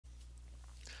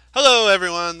Hello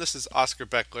everyone, this is Oscar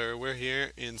Baechler. We're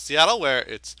here in Seattle where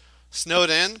it's snowed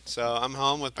in, so I'm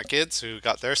home with my kids who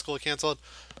got their school canceled,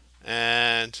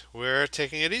 and we're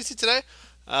taking it easy today.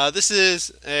 This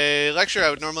is a lecture I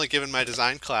would normally give in my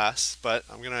design class, but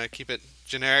I'm going to keep it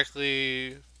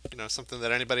generically, something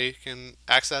that anybody can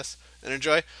access and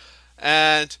enjoy.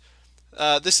 And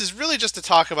this is really just to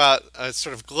talk about a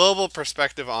sort of global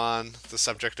perspective on the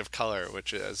subject of color,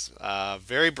 which is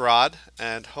very broad,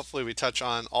 and hopefully we touch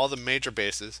on all the major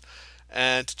bases,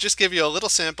 and to just give you a little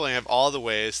sampling of all the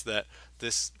ways that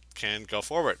this can go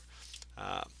forward.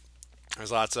 Uh,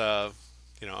 there's lots of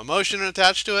emotion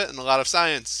attached to it, and a lot of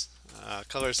science.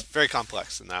 Color is very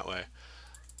complex in that way.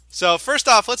 So first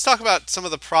off, let's talk about some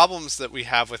of the problems that we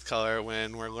have with color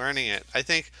when we're learning it. I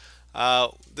think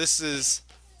this is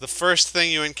the first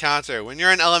thing you encounter. When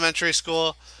you're in elementary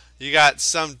school, you got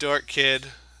some dork kid,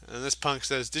 and this punk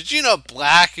says, "Did you know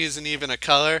black isn't even a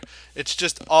color? It's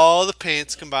just all the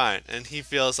paints combined." And he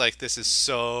feels like this is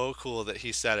so cool that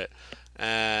he said it.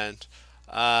 And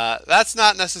that's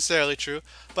not necessarily true,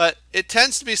 but it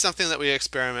tends to be something that we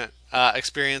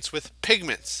experience with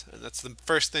pigments. And that's the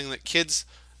first thing that kids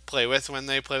play with when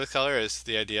they play with color, is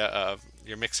the idea of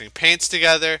you're mixing paints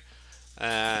together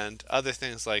and other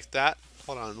things like that.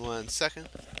 Hold on 1 second.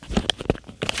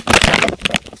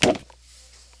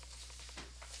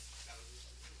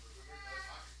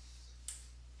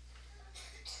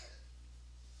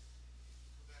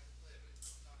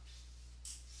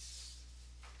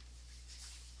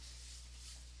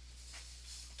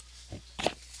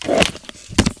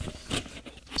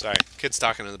 Sorry, kids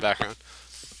talking in the background.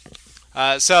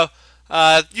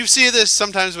 You see this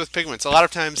sometimes with pigments. A lot of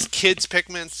times kids'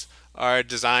 pigments are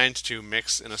designed to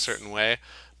mix in a certain way,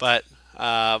 but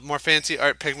more fancy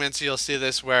art pigments, you'll see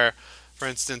this where, for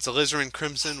instance, alizarin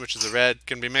crimson, which is a red,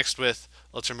 can be mixed with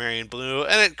ultramarine blue,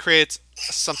 and it creates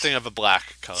something of a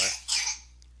black color.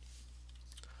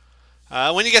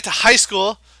 When you get to high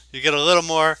school, you get a little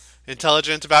more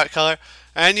intelligent about color,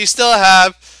 and you still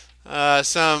have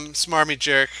some smarmy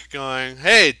jerk going,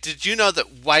 "Hey, did you know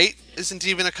that white isn't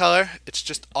even a color? It's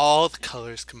just all the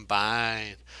colors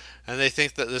combined." And they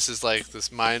think that this is like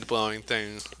this mind-blowing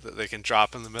thing that they can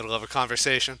drop in the middle of a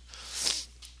conversation.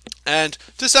 And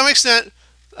to some extent,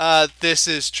 this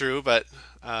is true, but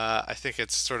I think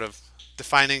it's sort of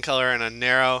defining color in a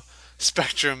narrow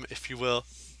spectrum, if you will.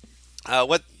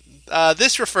 What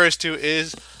this refers to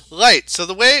is light. So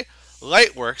the way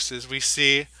light works is we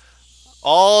see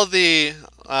all the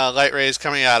light rays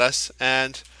coming at us,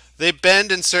 and they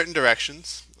bend in certain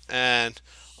directions. And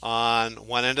on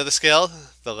one end of the scale,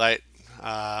 the light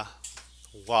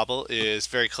wobble is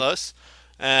very close,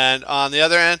 and on the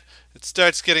other end, it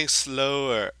starts getting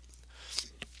slower.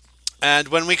 And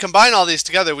when we combine all these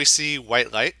together, we see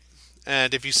white light.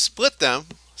 And if you split them,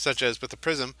 such as with a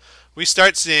prism, we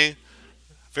start seeing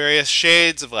various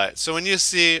shades of light. So when you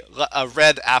see a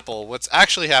red apple, what's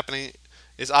actually happening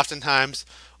is oftentimes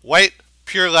white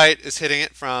pure light is hitting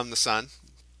it from the sun,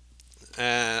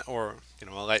 or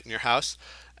a light in your house,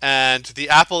 and the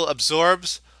apple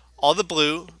absorbs all the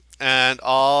blue and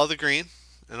all the green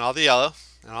and all the yellow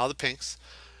and all the pinks,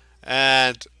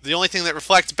 and the only thing that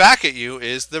reflects back at you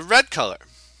is the red color.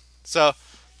 So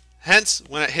hence,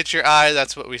 when it hits your eye,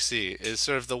 that's what we see, is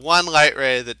sort of the one light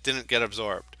ray that didn't get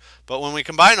absorbed. But when we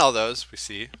combine all those, we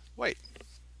see white.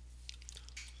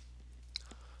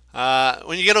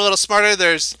 When you get a little smarter,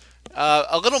 there's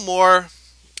a little more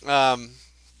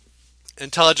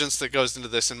intelligence that goes into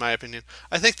this, in my opinion.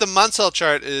 I think the Munsell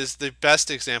chart is the best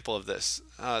example of this.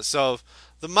 So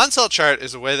the Munsell chart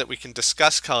is a way that we can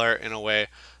discuss color in a way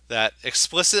that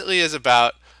explicitly is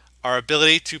about our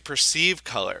ability to perceive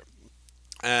color.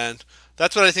 And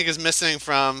that's what I think is missing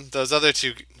from those other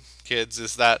two kids,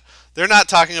 is that they're not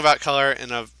talking about color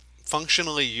in a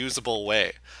functionally usable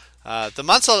way. The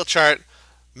Munsell chart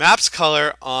maps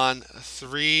color on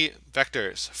 3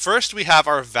 vectors. First, we have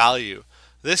our value.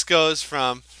 This goes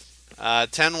from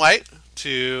 10 white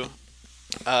to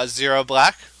 0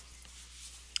 black.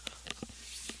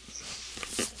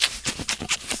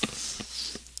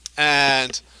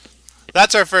 And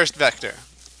that's our first vector.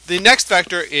 The next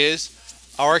vector is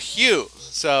our hue.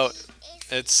 So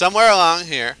it's somewhere along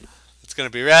here. It's going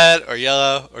to be red or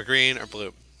yellow or green or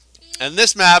blue. And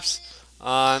this maps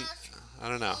on,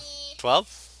 12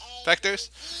 vectors.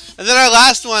 And then our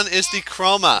last one is the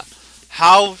chroma,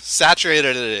 how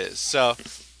saturated it is. So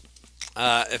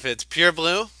if it's pure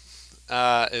blue,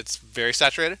 it's very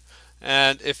saturated.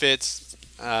 And if it's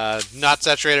not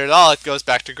saturated at all, it goes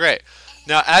back to gray.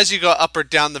 Now, as you go up or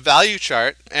down the value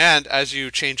chart, and as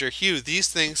you change your hue, these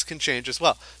things can change as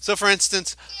well. So, for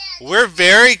instance, we're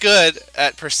very good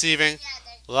at perceiving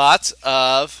lots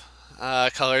of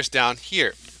colors down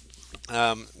here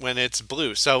when it's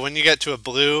blue. So when you get to a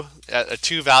blue at a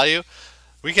 2 value,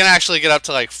 we can actually get up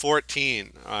to like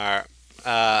 14 or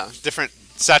different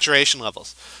saturation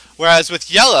levels. Whereas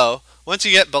with yellow, once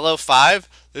you get below 5,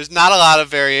 there's not a lot of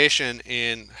variation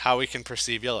in how we can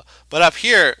perceive yellow. But up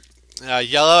here,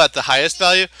 yellow at the highest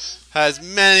value has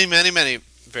many, many, many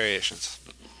variations.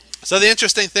 So the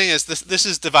interesting thing is this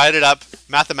is divided up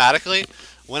mathematically.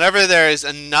 Whenever there is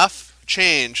enough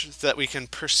change that we can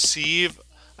perceive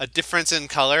a difference in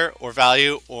color or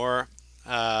value or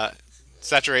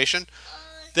saturation,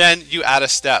 then you add a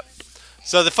step.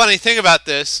 So the funny thing about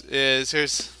this is,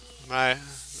 here's my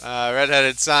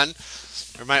red-headed son,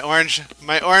 or my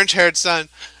orange-haired son,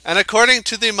 and according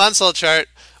to the Munsell chart,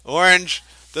 orange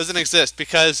doesn't exist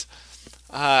because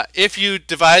if you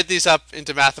divide these up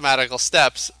into mathematical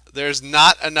steps, there's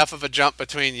not enough of a jump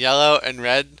between yellow and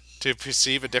red to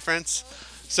perceive a difference.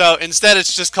 So instead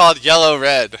it's just called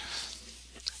yellow-red.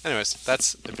 Anyways,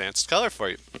 that's advanced color for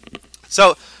you.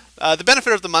 So the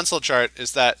benefit of the Munsell chart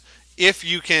is that if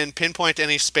you can pinpoint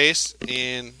any space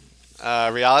in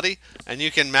reality, and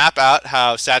you can map out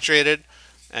how saturated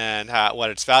and what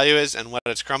its value is and what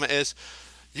its chroma is,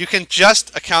 you can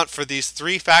just account for these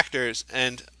 3 factors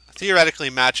and theoretically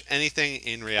match anything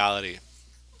in reality.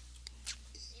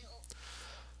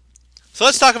 So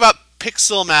let's talk about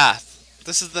pixel math.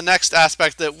 This is the next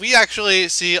aspect that we actually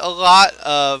see a lot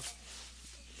of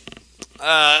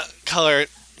color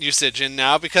usage in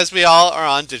now because we all are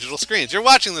on digital screens. You're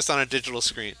watching this on a digital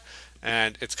screen,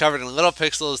 and it's covered in little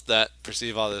pixels that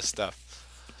perceive all this stuff.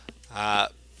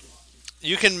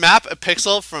 You can map a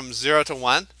pixel from 0 to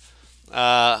 1,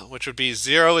 which would be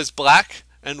 0 is black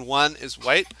and 1 is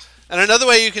white. And another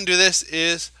way you can do this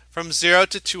is from 0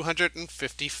 to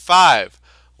 255,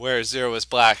 where 0 is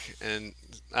black and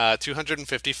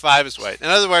 255 is white. In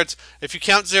other words, if you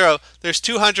count 0, there's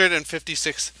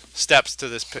 256 steps to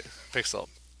this pixel.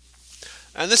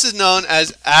 And this is known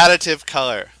as additive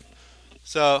color.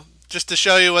 So just to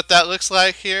show you what that looks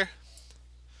like here.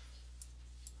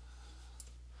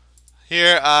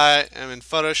 Here I am in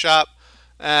Photoshop,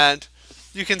 and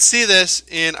you can see this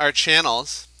in our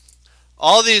channels.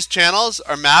 All these channels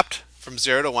are mapped from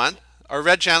 0 to 1. Our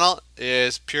red channel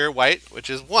is pure white, which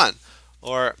is 1,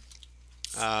 or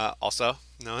also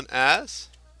known as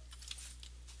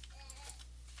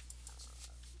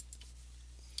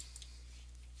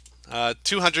uh,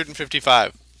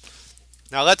 255.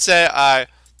 Now let's say I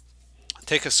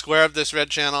take a square of this red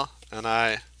channel and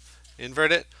I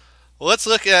invert it. Well, let's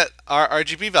look at our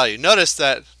RGB value. Notice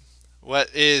that what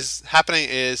is happening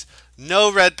is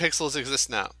no red pixels exist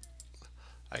now.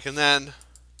 I can then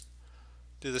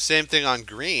do the same thing on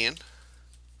green.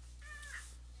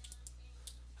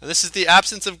 And this is the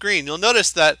absence of green. You'll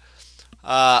notice that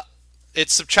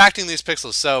it's subtracting these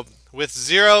pixels. So with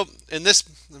 0 in this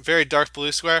very dark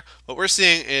blue square, what we're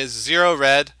seeing is 0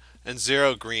 red and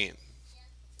 0 green.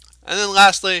 And then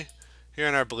lastly, here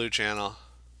in our blue channel,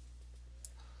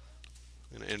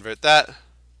 I'm going to invert that.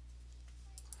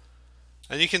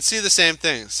 And you can see the same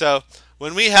thing. So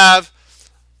when we have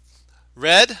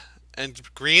red and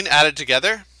green added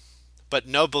together, but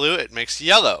no blue, it makes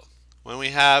yellow. When we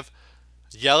have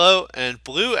yellow and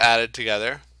blue added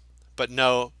together, but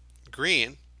no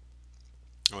green.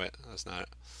 Oh wait, that's not it.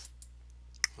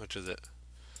 Which is it?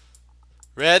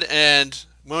 Red and,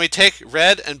 when we take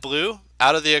red and blue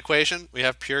out of the equation, we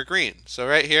have pure green. So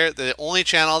right here, the only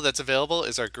channel that's available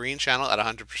is our green channel at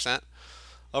 100%.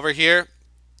 Over here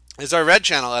is our red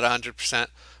channel at 100%,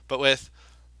 but with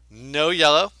no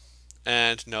yellow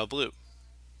and no blue.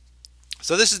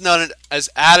 So this is known as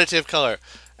additive color.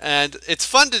 And it's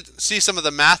fun to see some of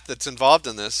the math that's involved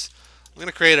in this. I'm going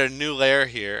to create a new layer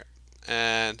here,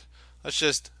 and let's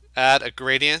just add a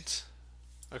gradient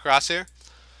across here.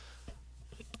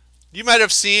 You might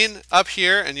have seen up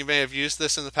here, and you may have used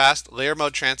this in the past, layer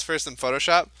mode transfers in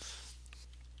Photoshop.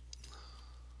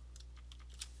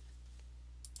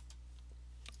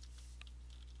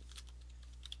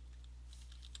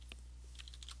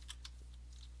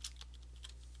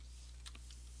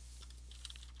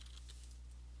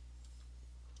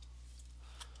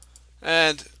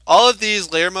 And all of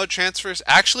these layer mode transfers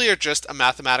actually are just a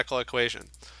mathematical equation.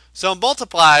 So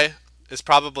multiply is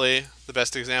probably the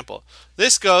best example.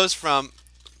 This goes from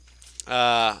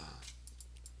a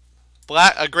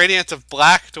gradient of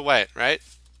black to white, right?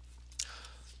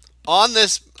 On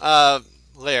this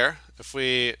layer, if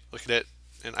we look at it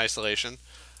in isolation,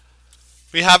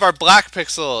 we have our black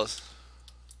pixels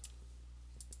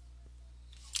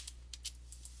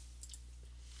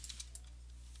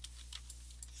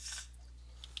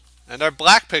And our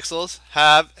black pixels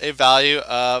have a value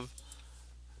of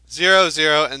 0,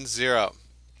 0, and 0.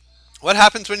 What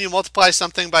happens when you multiply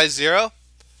something by 0?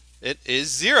 It is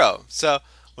 0. So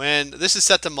when this is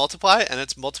set to multiply and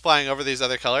it's multiplying over these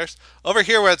other colors, over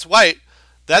here where it's white,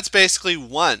 that's basically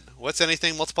 1. What's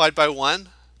anything multiplied by 1?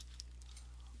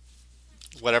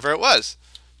 Whatever it was.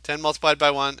 10 multiplied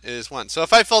by 1 is 1. So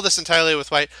if I fill this entirely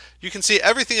with white, you can see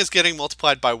everything is getting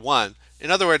multiplied by 1. In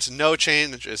other words, no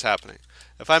change is happening.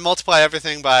 If I multiply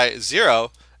everything by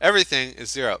 0, everything is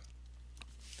 0.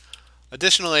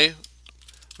 Additionally,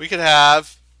 we could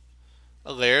have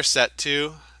a layer set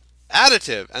to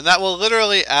additive, and that will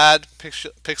literally add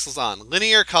pixels on.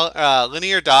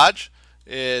 Linear dodge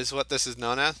is what this is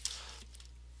known as.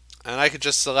 And I could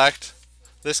just select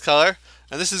this color,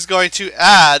 and this is going to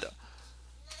add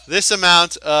this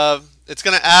amount of, it's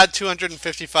going to add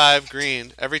 255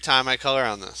 green every time I color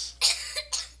on this.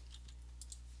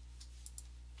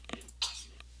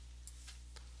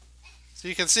 So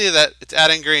you can see that it's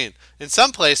adding green. In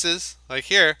some places, like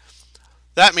here,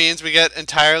 that means we get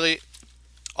entirely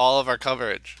all of our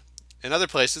coverage. In other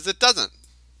places, it doesn't.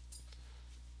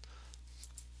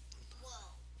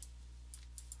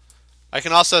 I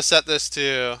can also set this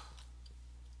to,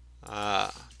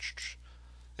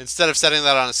 instead of setting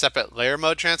that on a separate layer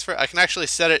mode transfer, I can actually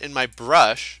set it in my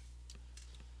brush.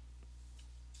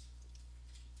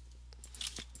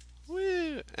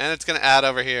 Woo, and it's going to add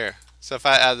over here. So if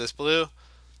I add this blue,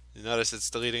 you notice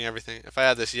it's deleting everything. If I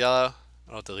add this yellow,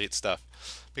 it'll delete stuff.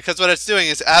 Because what it's doing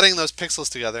is adding those pixels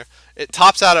together. It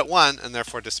tops out at 1 and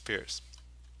therefore disappears.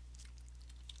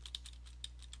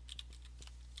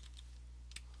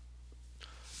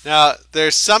 Now,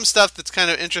 there's some stuff that's kind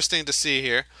of interesting to see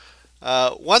here.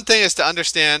 One thing is to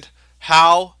understand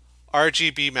how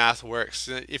RGB math works.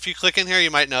 If you click in here,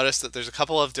 you might notice that there's a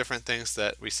couple of different things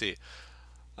that we see.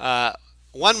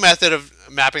 One method of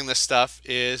mapping this stuff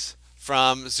is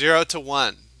from 0 to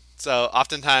 1. So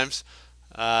oftentimes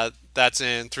that's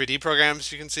in 3D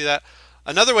programs, you can see that.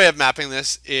 Another way of mapping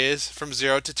this is from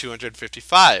 0 to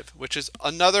 255, which is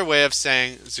another way of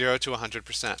saying 0 to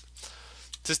 100%.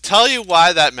 To tell you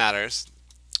why that matters,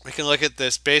 we can look at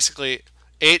this basically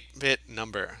 8-bit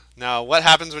number. Now, what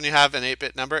happens when you have an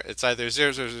 8-bit number? It's either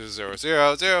 0, 0, 0, 0,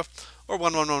 0, 0, or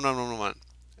 1, 1, 1, 1, 1, 1.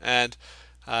 And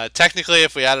technically,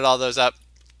 if we added all those up,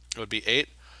 it would be 8.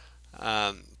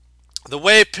 The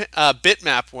way bit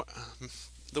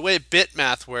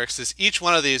math works is each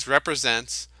one of these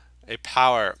represents a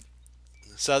power.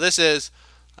 So this is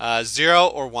 0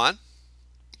 or 1,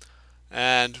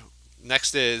 and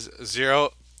next is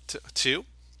 0 to 2.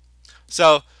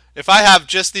 So if I have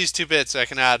just these 2 bits, I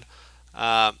can add,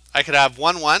 I could have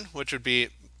 1, 1, which would be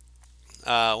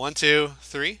 1, 2,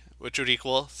 3, which would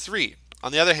equal 3.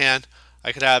 On the other hand,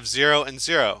 I could have 0 and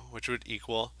 0, which would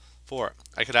equal 4.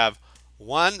 I could have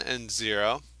 1 and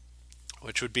 0,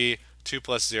 which would be 2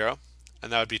 plus 0,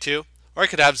 and that would be 2. Or I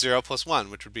could have 0 plus 1,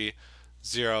 which would be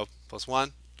 0 plus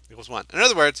 1 equals 1. In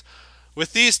other words,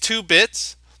 with these 2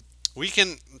 bits, we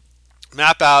can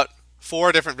map out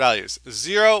 4 different values: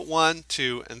 0, 1,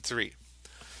 2, and 3.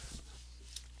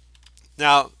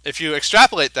 Now, if you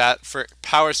extrapolate that for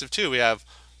powers of 2, we have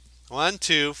 1,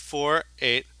 2, 4,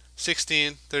 8,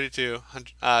 16, 32,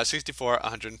 64,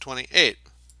 128.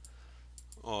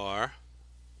 Or,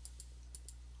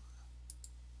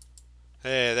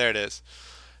 hey, there it is.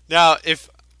 Now, if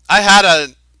I had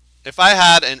an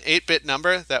 8-bit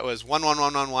number that was 1, 1,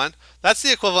 1, 1, 1, that's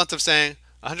the equivalent of saying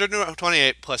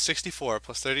 128 plus 64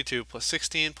 plus 32 plus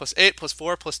 16 plus 8 plus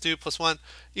 4 plus 2 plus 1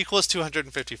 equals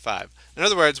 255. In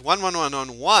other words, 1, 1, 1,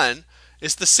 1, 1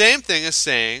 is the same thing as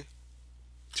saying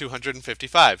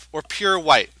 255, or pure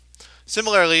white.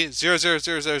 Similarly, 0, 0,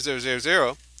 0, 0, 0, 0,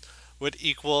 0 would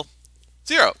equal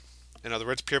 0. In other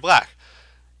words, pure black.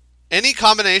 Any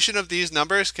combination of these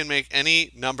numbers can make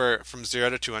any number from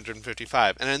 0 to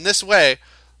 255. And in this way,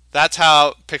 that's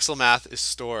how pixel math is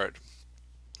stored.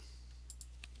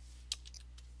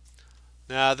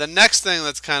 Now, the next thing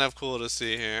that's kind of cool to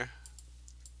see here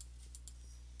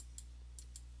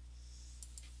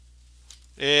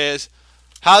is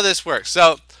how this works.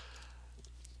 So,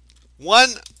 one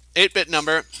 8-bit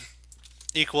number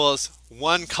equals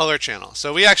 1 color channel.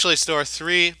 So we actually store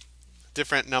 3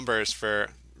 different numbers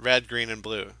for red, green, and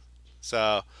blue.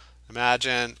 So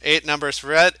imagine 8 numbers for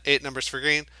red, 8 numbers for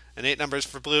green, and 8 numbers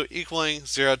for blue equaling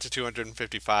 0 to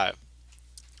 255.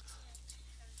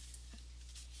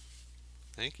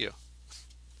 Thank you.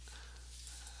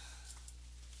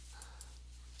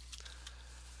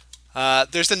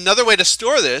 There's another way to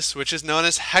store this, which is known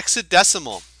as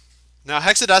hexadecimal. Now,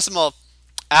 hexadecimal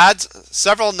adds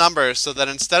several numbers so that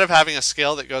instead of having a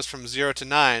scale that goes from 0 to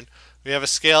 9, we have a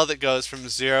scale that goes from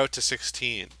 0 to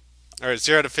 16, or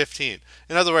 0 to 15.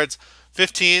 In other words,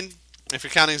 15, if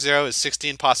you're counting 0, is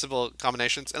 16 possible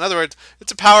combinations. In other words,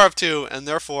 it's a power of 2 and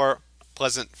therefore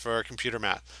pleasant for computer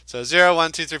math. So 0,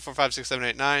 1, 2, 3, 4, 5, 6, 7,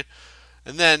 8, 9.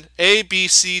 And then A, B,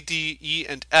 C, D, E,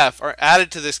 and F are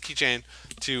added to this keychain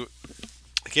to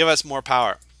give us more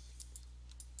power.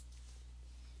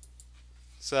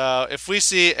 So if we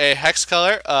see a hex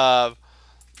color of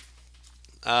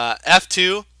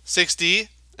F2, 6D,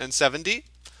 and 7D,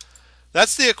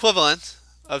 that's the equivalent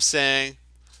of saying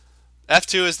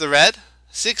F2 is the red,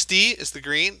 6D is the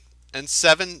green, and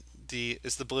 7D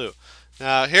is the blue.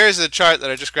 Now here's a chart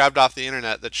that I just grabbed off the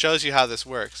internet that shows you how this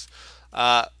works.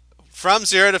 From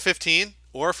 0 to 15,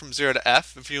 or from 0 to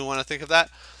F, if you want to think of that,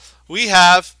 we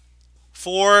have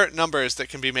 4 numbers that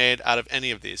can be made out of any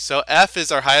of these. So F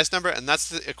is our highest number, and that's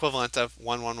the equivalent of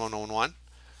 1, 1, 1, 1, 1.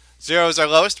 0 is our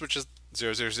lowest, which is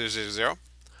 0, 0, 0, 0, 0.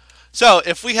 So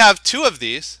if we have 2 of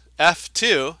these,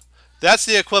 F2, that's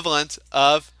the equivalent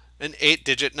of an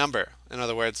 8-digit number. In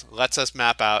other words, lets us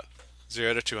map out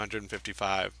 0 to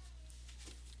 255.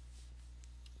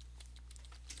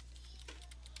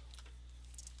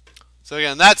 So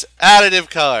again, that's additive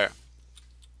color.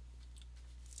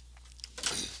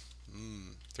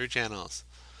 3 channels.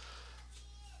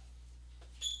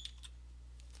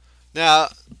 Now,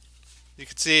 you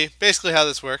can see basically how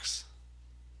this works.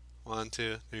 1,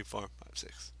 2, 3, 4, 5,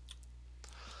 6.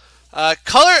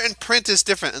 Color and print is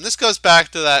different, and this goes back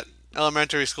to that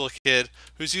elementary school kid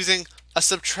who's using a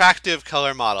subtractive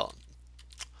color model.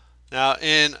 Now,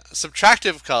 in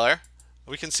subtractive color,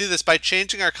 we can see this by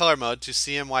changing our color mode to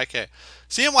CMYK.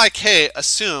 CMYK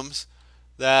assumes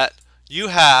that you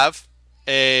have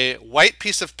a white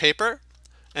piece of paper,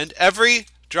 and every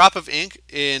drop of ink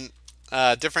in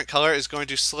a different color is going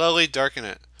to slowly darken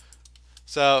it.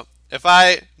 So if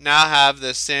I now have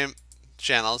the same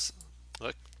channels,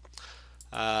 look,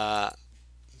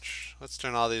 let's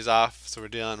turn all these off so we're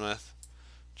dealing with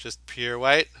just pure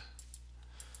white.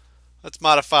 Let's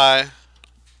modify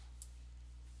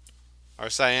our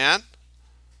cyan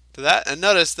to that, and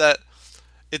notice that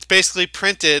it's basically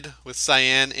printed with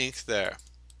cyan ink there.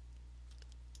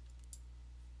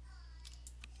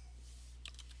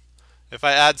 If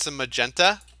I add some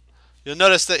magenta, you'll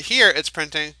notice that here it's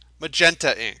printing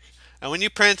magenta ink. And when you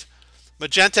print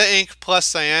magenta ink plus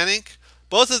cyan ink,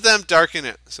 both of them darken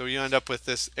it. So you end up with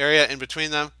this area in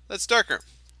between them that's darker.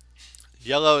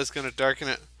 Yellow is going to darken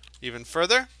it even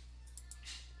further.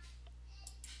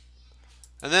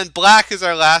 And then black is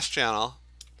our last channel,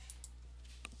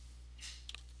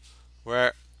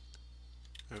 where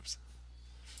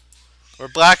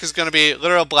black is going to be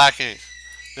literal black ink.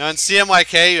 Now in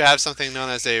CMYK you have something known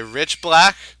as a rich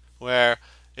black, where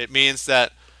it means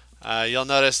that you'll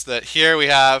notice that here we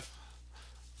have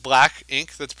black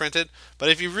ink that's printed. But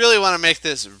if you really want to make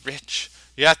this rich,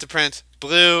 you have to print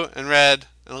blue and red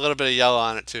and a little bit of yellow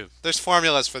on it too. There's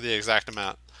formulas for the exact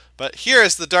amount. But here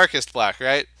is the darkest black,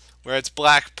 right? Where it's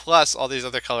black plus all these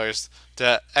other colors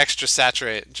to extra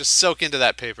saturate, just soak into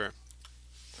that paper.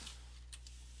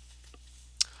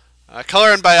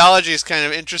 Color in biology is kind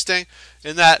of interesting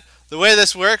in that the way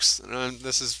this works, and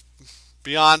this is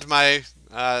beyond my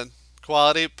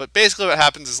quality, but basically what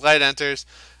happens is light enters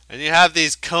and you have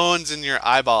these cones in your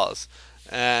eyeballs,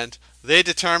 and they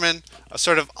determine a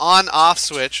sort of on-off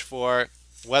switch for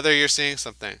whether you're seeing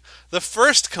something. The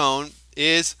first cone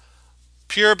is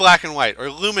pure black and white, or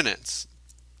luminance,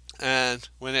 and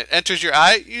when it enters your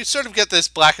eye you sort of get this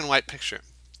black and white picture.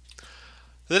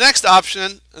 The next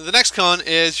option, the next cone,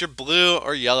 is your blue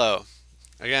or yellow.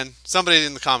 Again, somebody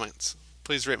in the comments,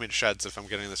 please rip me to shreds if I'm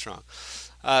getting this wrong.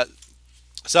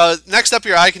 So next up,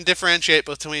 your eye can differentiate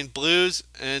between blues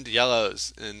and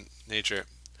yellows in nature.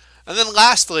 And then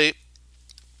lastly,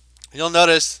 you'll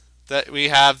notice that we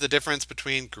have the difference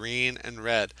between green and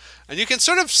red. And you can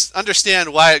sort of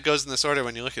understand why it goes in this order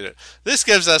when you look at it. This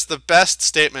gives us the best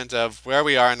statement of where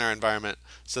we are in our environment,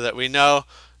 so that we know,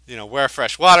 where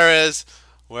fresh water is,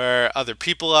 where other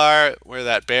people are, where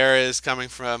that bear is coming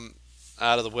from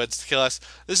out of the woods to kill us.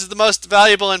 This is the most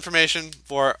valuable information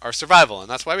for our survival, and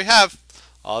that's why we have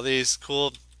all these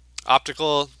cool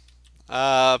optical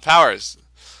powers.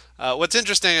 What's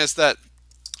interesting is that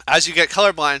as you get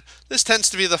colorblind, this tends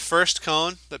to be the first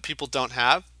cone that people don't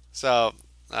have, so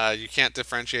you can't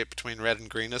differentiate between red and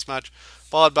green as much,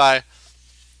 followed by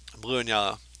blue and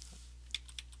yellow.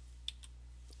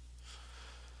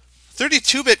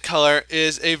 32-bit color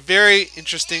is a very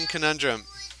interesting conundrum.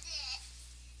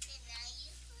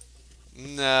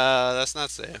 No, that's not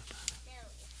safe.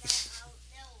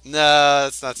 No,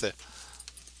 that's not it.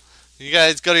 You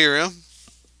guys go to your room.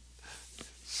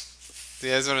 Do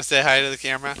you guys want to say hi to the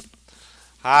camera?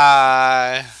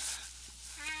 Hi.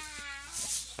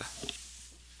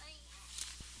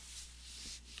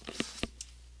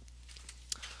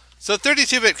 So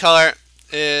 32-bit color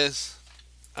is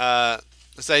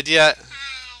this idea.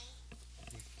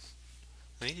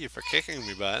 Thank you for kicking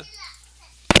me, bud.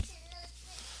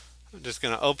 I'm just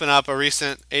going to open up a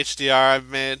recent HDR I've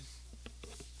made.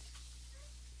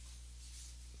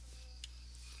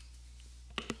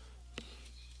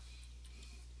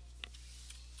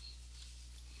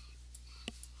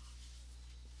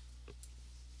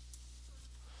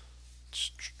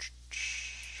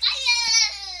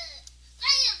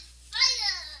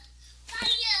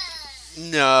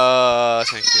 No,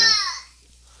 thank you.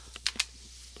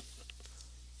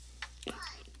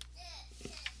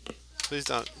 Please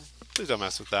don't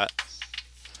mess with that.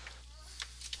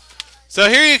 So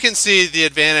here you can see the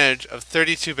advantage of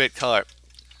 32-bit color.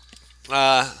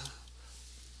 The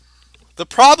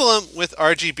problem with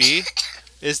RGB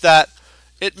is that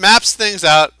it maps things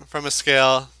out from a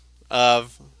scale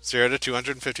of 0 to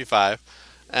 255,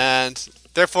 and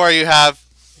therefore you have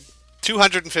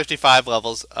 255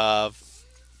 levels of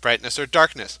brightness or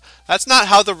darkness. That's not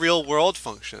how the real world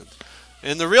functions.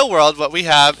 In the real world, what we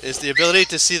have is the ability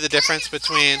to see the difference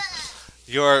between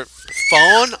your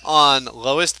phone on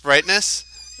lowest brightness.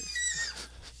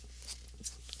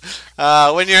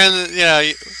 When you're in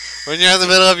the, when you're in the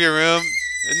middle of your room,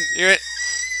 and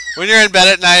when you're in bed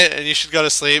at night and you should go to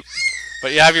sleep,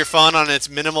 but you have your phone on its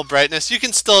minimal brightness, you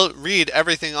can still read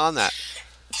everything on that.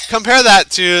 Compare that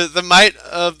to the might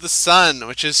of the sun,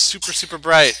 which is super, super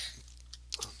bright.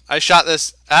 I shot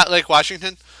this at Lake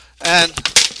Washington, and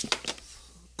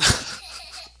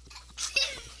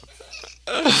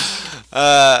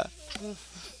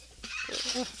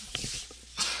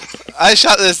I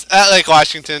shot this at Lake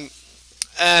Washington,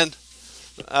 and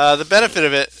the benefit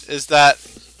of it is that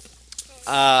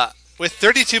with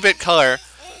 32-bit color,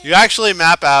 you actually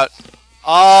map out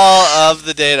all of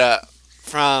the data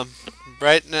from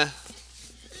brightness,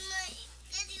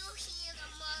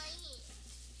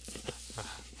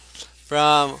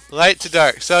 from light to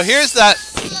dark. So here's that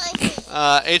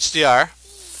HDR,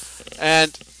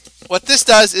 and what this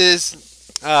does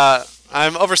is,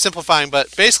 I'm oversimplifying,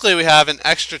 but basically we have an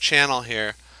extra channel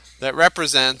here that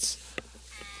represents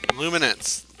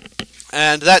luminance,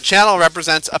 and that channel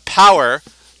represents a power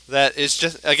that is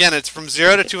just, again, it's from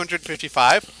 0 to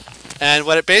 255, and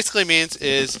what it basically means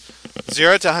is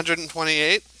 0 to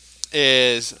 128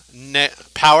 is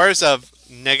powers of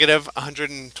negative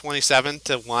 127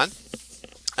 to 1,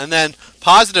 and then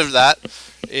positive of that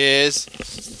is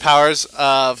powers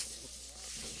of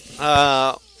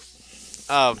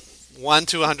 1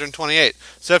 to 128.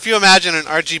 So if you imagine an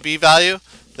RGB value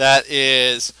that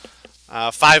is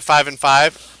 5, 5, and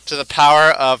 5 to the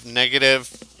power of negative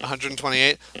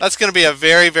 128, that's going to be a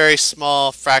very, very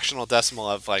small fractional decimal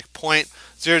of like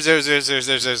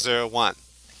 0.00000001.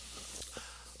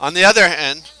 On the other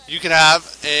hand, you can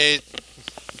have a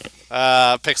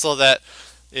pixel that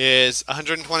is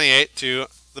 128 to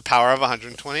the power of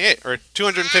 128, or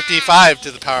 255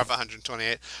 to the power of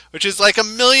 128, which is like a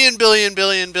million, billion,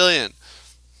 billion, billion.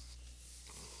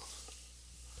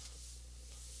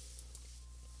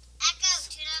 Echo,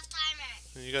 turn off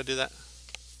timer. You gotta do that.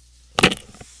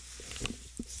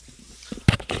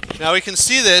 Now we can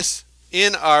see this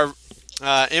in our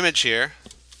image here.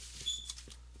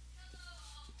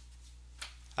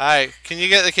 Hi, can you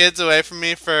get the kids away from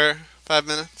me for 5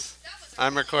 minutes?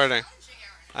 I'm recording.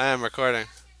 I am recording.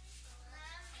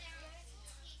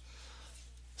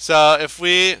 So if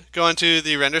we go into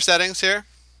the render settings here,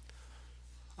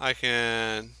 I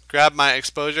can grab my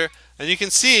exposure, and you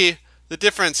can see the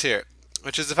difference here,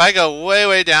 which is if I go way,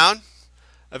 way down,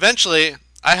 eventually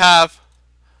I have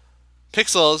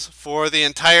pixels for the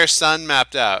entire sun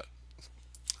mapped out.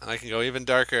 And I can go even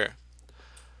darker.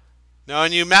 Now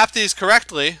when you map these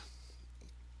correctly,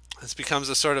 this becomes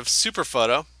a sort of super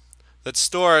photo that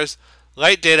stores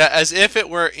light data as if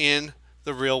it were in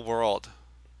the real world.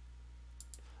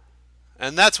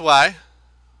 And that's why,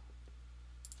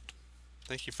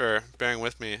 thank you for bearing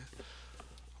with me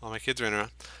while my kids ran around.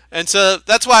 And so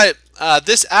that's why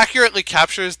this accurately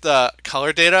captures the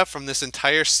color data from this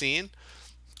entire scene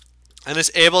and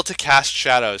is able to cast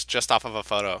shadows just off of a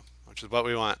photo, which is what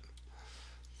we want.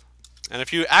 And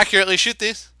if you accurately shoot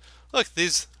these, look,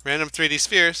 these random 3D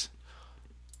spheres,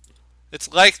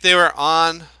 it's like they were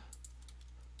on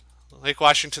Lake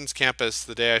Washington's campus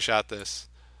the day I shot this.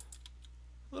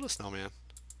 Little snowman.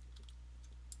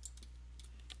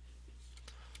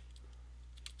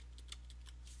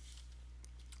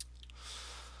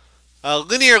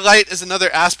 Linear light is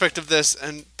another aspect of this,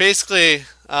 and basically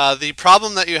the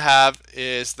problem that you have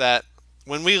is that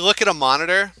when we look at a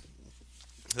monitor,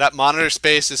 that monitor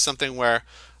space is something where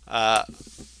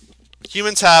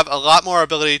humans have a lot more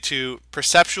ability to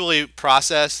perceptually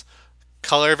process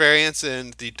color variance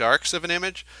in the darks of an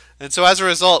image. And so as a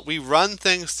result, we run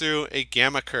things through a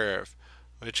gamma curve,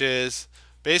 which is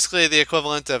basically the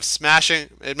equivalent of smashing.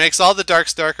 It makes all the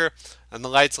darks darker and the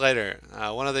lights lighter.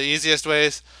 One of the easiest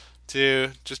ways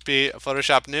to just be a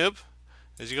Photoshop noob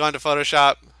is you go into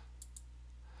Photoshop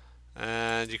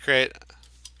and you create,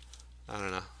 I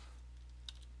don't know,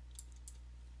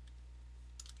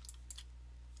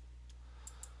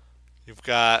 you've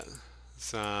got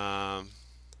some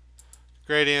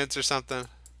gradients or something.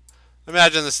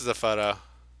 Imagine this is a photo.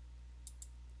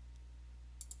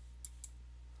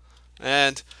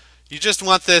 And you just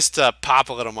want this to pop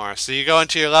a little more. So you go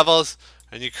into your levels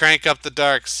and you crank up the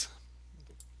darks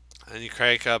and you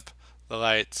crank up the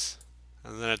lights,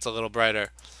 and then it's a little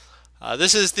brighter.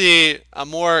 This is a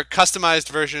more customized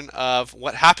version of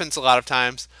what happens a lot of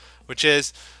times, which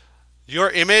is your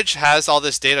image has all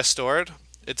this data stored.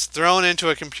 It's thrown into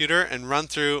a computer and run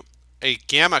through a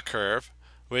gamma curve,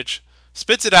 which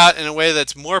spits it out in a way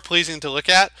that's more pleasing to look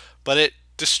at, but it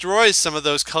destroys some of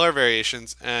those color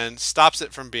variations and stops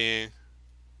it from being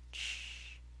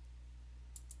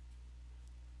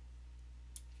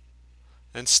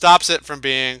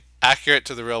accurate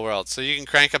to the real world. So you can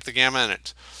crank up the gamma and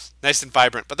it's nice and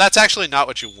vibrant, but that's actually not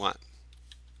what you want.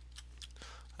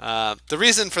 The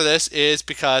reason for this is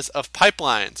because of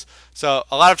pipelines. So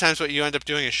a lot of times what you end up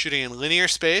doing is shooting in linear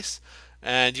space,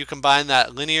 and you combine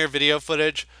that linear video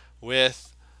footage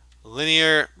with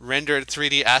linear rendered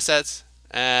 3D assets,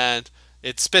 and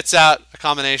it spits out a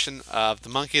combination of the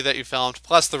monkey that you filmed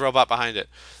plus the robot behind it.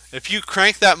 If you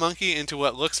crank that monkey into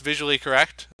what looks visually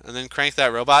correct and then crank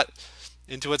that robot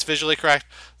into what's visually correct,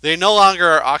 they no longer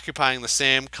are occupying the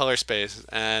same color space,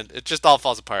 and it just all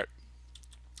falls apart.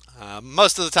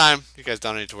 Most of the time, you guys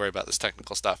don't need to worry about this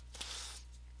technical stuff.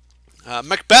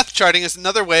 Macbeth charting is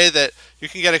another way that you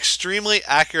can get extremely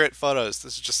accurate photos.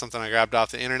 This is just something I grabbed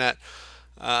off the internet.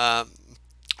 But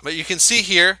you can see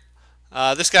here,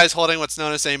 this guy's holding what's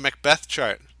known as a Macbeth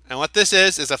chart. And what this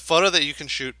is a photo that you can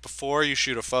shoot before you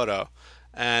shoot a photo.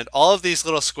 And all of these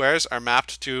little squares are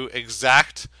mapped to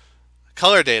exact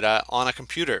color data on a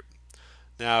computer.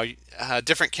 Now,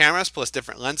 different cameras plus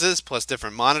different lenses plus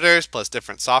different monitors plus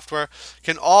different software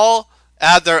can all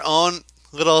add their own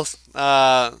little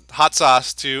hot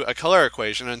sauce to a color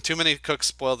equation, and too many cooks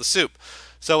spoil the soup.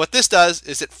 So what this does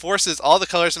is it forces all the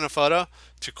colors in a photo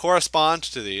to correspond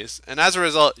to these, and as a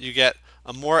result you get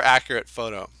a more accurate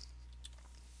photo.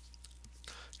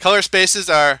 Color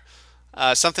spaces are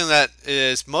something that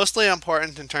is mostly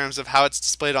important in terms of how it's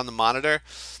displayed on the monitor,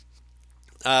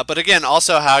 but again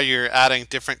also how you're adding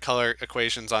different color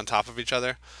equations on top of each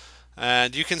other.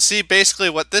 And you can see basically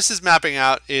what this is mapping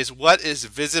out is what is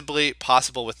visibly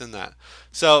possible within that.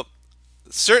 So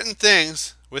certain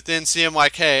things within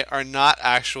CMYK are not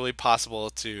actually possible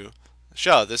to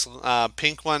show. This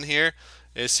pink one here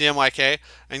is CMYK,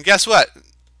 and guess what?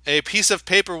 A piece of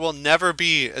paper will never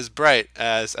be as bright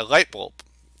as a light bulb.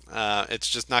 It's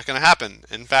just not going to happen.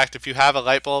 In fact, if you have a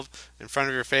light bulb in front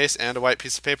of your face and a white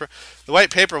piece of paper, the white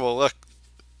paper will look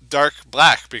dark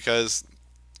black because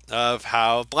of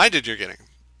how blinded you're getting.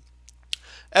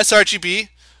 sRGB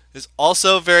is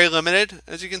also very limited,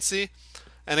 as you can see.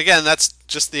 And again, that's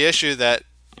just the issue that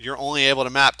you're only able to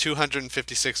map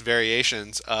 256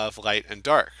 variations of light and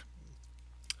dark.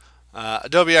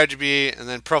 Adobe RGB, and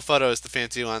then ProPhoto is the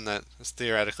fancy one that is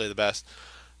theoretically the best.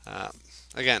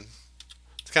 Again,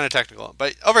 it's kind of technical.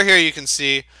 But over here you can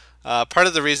see part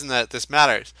of the reason that this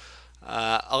matters.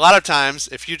 A lot of times,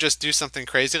 if you just do something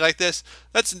crazy like this,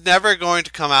 that's never going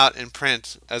to come out in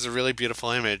print as a really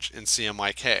beautiful image in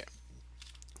CMYK.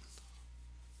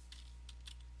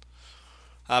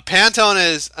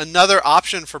 Pantone is another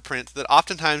option for print that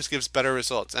oftentimes gives better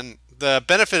results. And the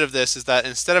benefit of this is that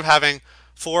instead of having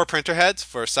 4 printer heads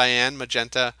for cyan,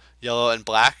 magenta, yellow, and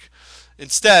black,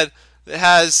 instead it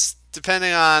has,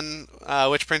 depending on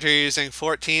which printer you're using,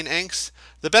 14 inks.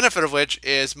 The benefit of which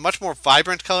is much more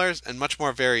vibrant colors and much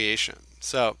more variation.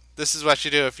 So this is what you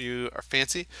do if you are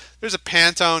fancy. There's a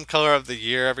Pantone color of the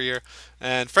year every year,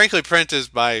 and frankly print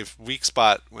is my weak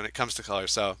spot when it comes to color,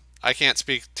 so I can't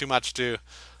speak too much to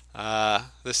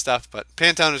this stuff, but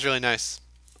Pantone is really nice.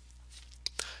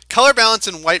 Color balance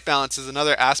and white balance is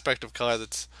another aspect of color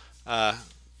that's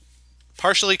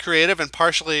partially creative and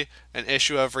partially an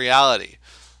issue of reality.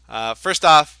 First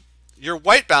off, your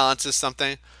white balance is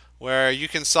something where you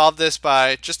can solve this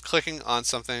by just clicking on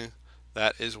something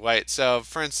that is white. So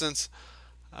for instance,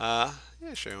 yeah,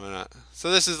 sure, why not?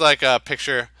 So this is like a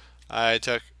picture I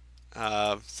took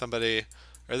somebody,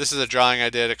 or this is a drawing I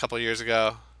did a couple years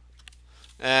ago.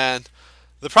 And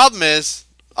the problem is,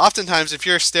 oftentimes if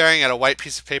you're staring at a white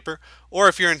piece of paper, or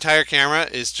if your entire camera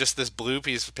is just this blue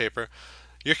piece of paper,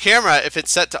 your camera, if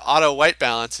it's set to auto white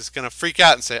balance, is going to freak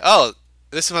out and say, oh,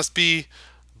 this must be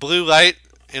blue light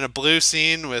in a blue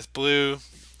scene with blue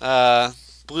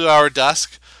hour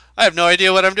dusk. I have no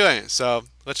idea what I'm doing. So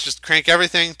let's just crank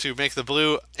everything to make the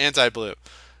blue anti-blue.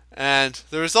 And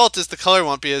the result is the color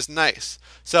won't be as nice.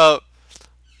 So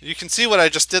you can see what I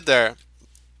just did there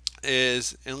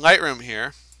is in Lightroom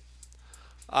here,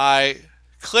 I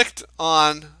clicked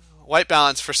on white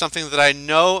balance for something that I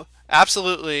know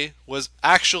absolutely was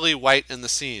actually white in the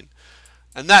scene.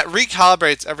 And that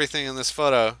recalibrates everything in this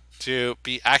photo to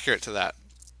be accurate to that.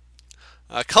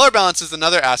 Color balance is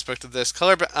another aspect of this.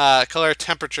 Color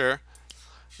temperature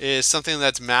is something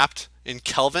that's mapped in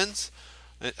kelvins.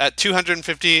 At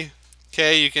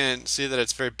 250K, you can see that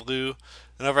it's very blue,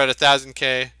 and over at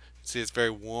 1000K, you can see it's very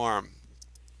warm.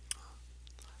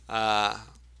 And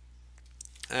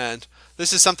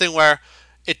this is something where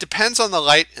it depends on the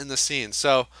light in the scene.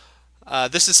 So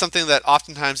this is something that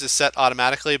oftentimes is set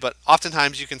automatically, but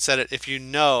oftentimes you can set it if you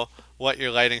know what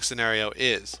your lighting scenario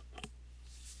is.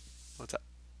 What's up?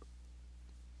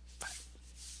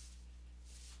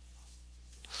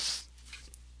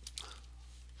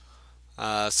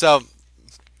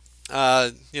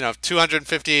 You know,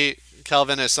 250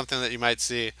 Kelvin is something that you might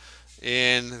see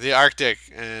in the Arctic,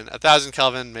 and 1000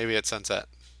 Kelvin maybe at sunset.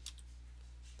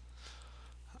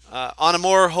 On a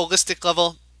more holistic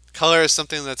level, color is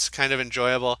something that's kind of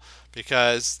enjoyable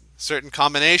because certain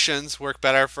combinations work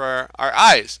better for our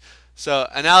eyes. So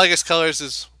analogous colors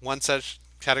is one such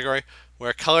category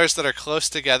where colors that are close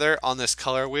together on this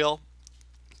color wheel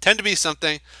tend to be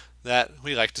something that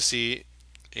we like to see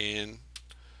in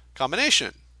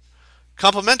combination.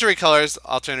 Complementary colors,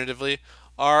 alternatively,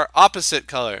 are opposite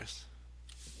colors.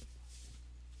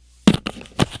 I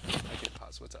can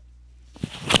pause. What's up?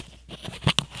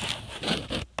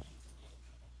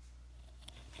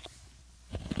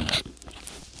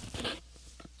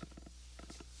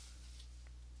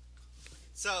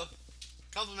 So,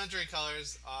 complementary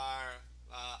colors are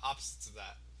opposites of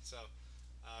that. So,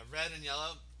 red and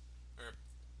yellow, or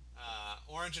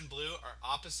orange and blue, are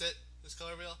opposite this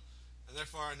color wheel, and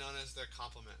therefore are known as their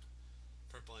complement.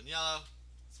 Purple and yellow,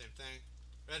 same thing.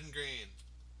 Red and green.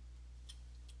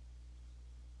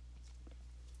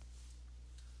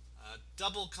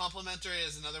 Double complementary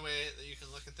is another way that you can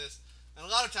look at this. And a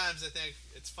lot of times I think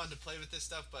it's fun to play with this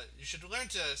stuff, but you should learn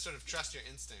to sort of trust your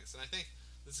instincts. And I think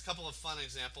there's a couple of fun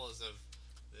examples of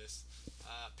this.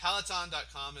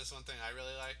 Peloton.com is one thing I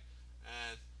really like,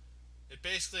 and it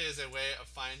basically is a way of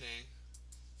finding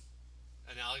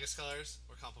analogous colors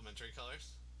or complementary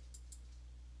colors,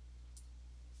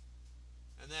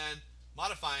 and then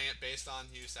modifying it based on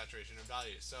hue, saturation, or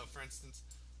value. So for instance,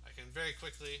 I can very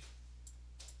quickly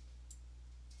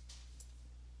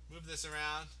move this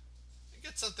around and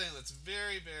get something that's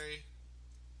very, very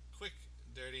quick,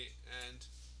 dirty, and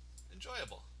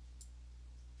enjoyable.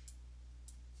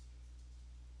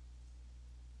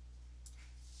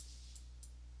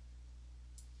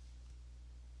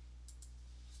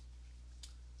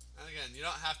 And again, you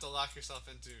don't have to lock yourself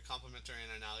into complementary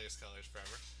and analogous colors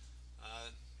forever.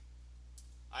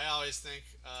 I always think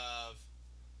of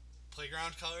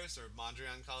playground colors or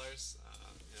Mondrian colors.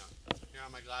 You know, here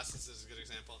on my glasses is a good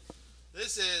example.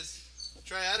 This is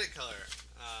triadic color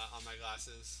on my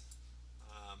glasses.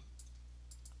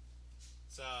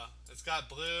 So it's got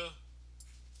blue,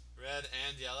 red,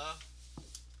 and yellow.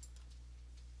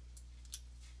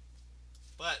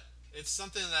 But it's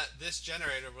something that this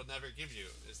generator will never give you,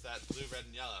 is that blue, red,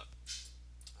 and yellow.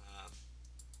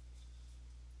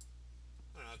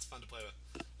 I don't know, it's fun to play with.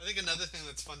 I think another thing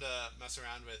that's fun to mess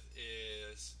around with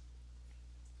is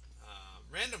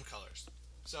random colors.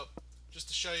 So just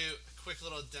to show you a quick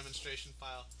little demonstration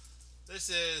file, this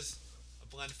is a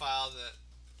blend file that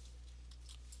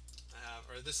I have,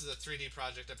 or this is a 3D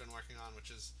project I've been working on, which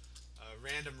is a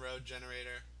random road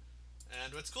generator.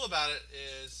 And what's cool about it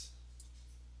is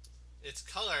its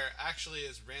color actually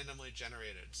is randomly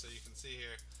generated. So you can see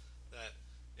here that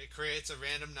it creates a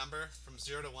random number from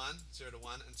 0 to 1, 0 to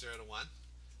 1, and 0 to 1.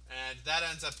 And that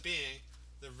ends up being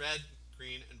the red,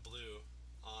 green, and blue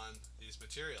on these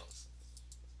materials.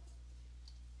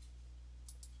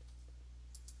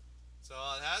 So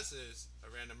all it has is a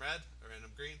random red, a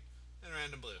random green, and a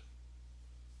random blue.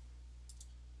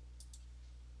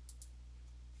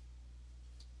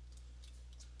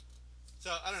 So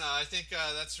I don't know. I think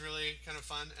that's really kind of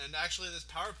fun. And actually, this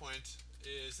PowerPoint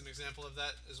is an example of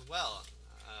that as well.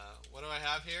 What do I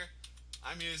have here?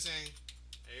 I'm using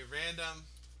a random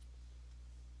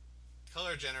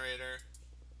color generator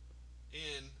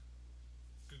in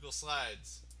Google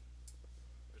Slides,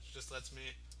 which just lets me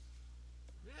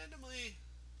randomly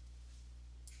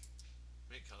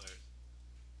make colors.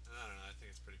 And I don't know. I think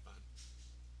it's pretty fun.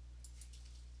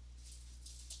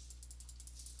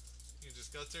 You can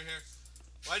just go through here.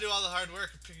 Why do all the hard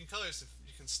work of picking colors if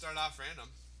you can start off random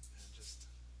and just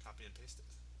copy and paste it?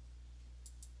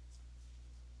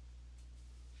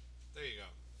 There you go.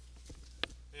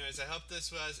 Anyways, I hope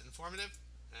this was informative,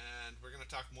 and we're going to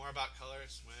talk more about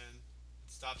colors when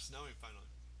it stops snowing finally.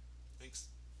 Thanks.